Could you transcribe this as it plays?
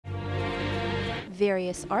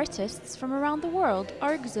Various artists from around the world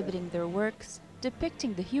are exhibiting their works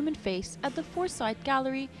depicting the human face at the Foresight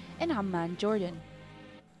Gallery in Amman, Jordan.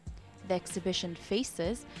 The exhibition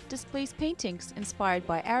Faces displays paintings inspired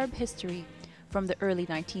by Arab history, from the early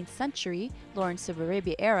 19th century Lawrence of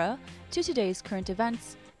Arabia era to today's current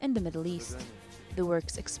events in the Middle East. The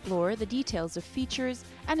works explore the details of features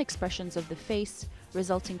and expressions of the face,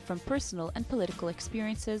 resulting from personal and political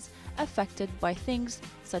experiences affected by things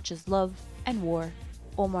such as love and war.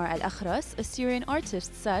 Omar al-Akhras, a Syrian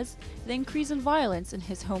artist, says the increase in violence in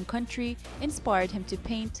his home country inspired him to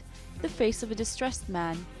paint the face of a distressed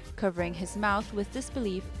man, covering his mouth with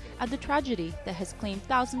disbelief at the tragedy that has claimed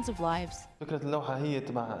thousands of lives.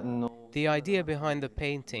 The idea behind the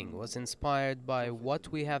painting was inspired by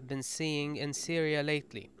what we have been seeing in Syria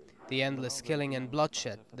lately, the endless killing and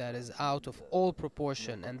bloodshed that is out of all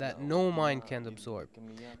proportion and that no mind can absorb,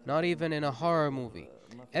 not even in a horror movie.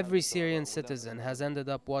 Every Syrian citizen has ended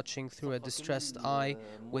up watching through a distressed eye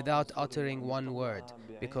without uttering one word,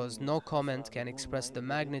 because no comment can express the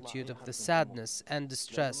magnitude of the sadness and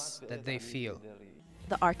distress that they feel.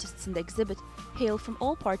 The artists in the exhibit hail from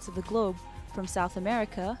all parts of the globe, from South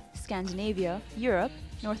America, Scandinavia, Europe,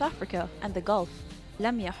 North Africa, and the Gulf.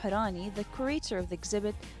 Lamia Harani, the curator of the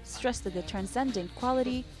exhibit, stressed the transcendent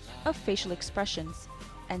quality of facial expressions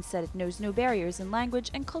and said it knows no barriers in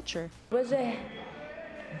language and culture.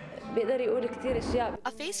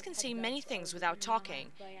 A face can say many things without talking.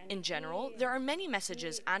 In general, there are many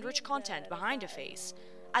messages and rich content behind a face.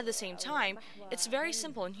 At the same time, it's very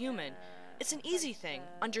simple and human. It's an easy thing.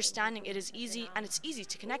 Understanding it is easy and it's easy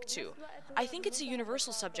to connect to. I think it's a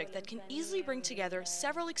universal subject that can easily bring together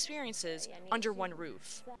several experiences under one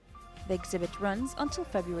roof. The exhibit runs until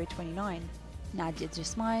February 29. Nadia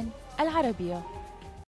Jasmine, Al-Arabiya.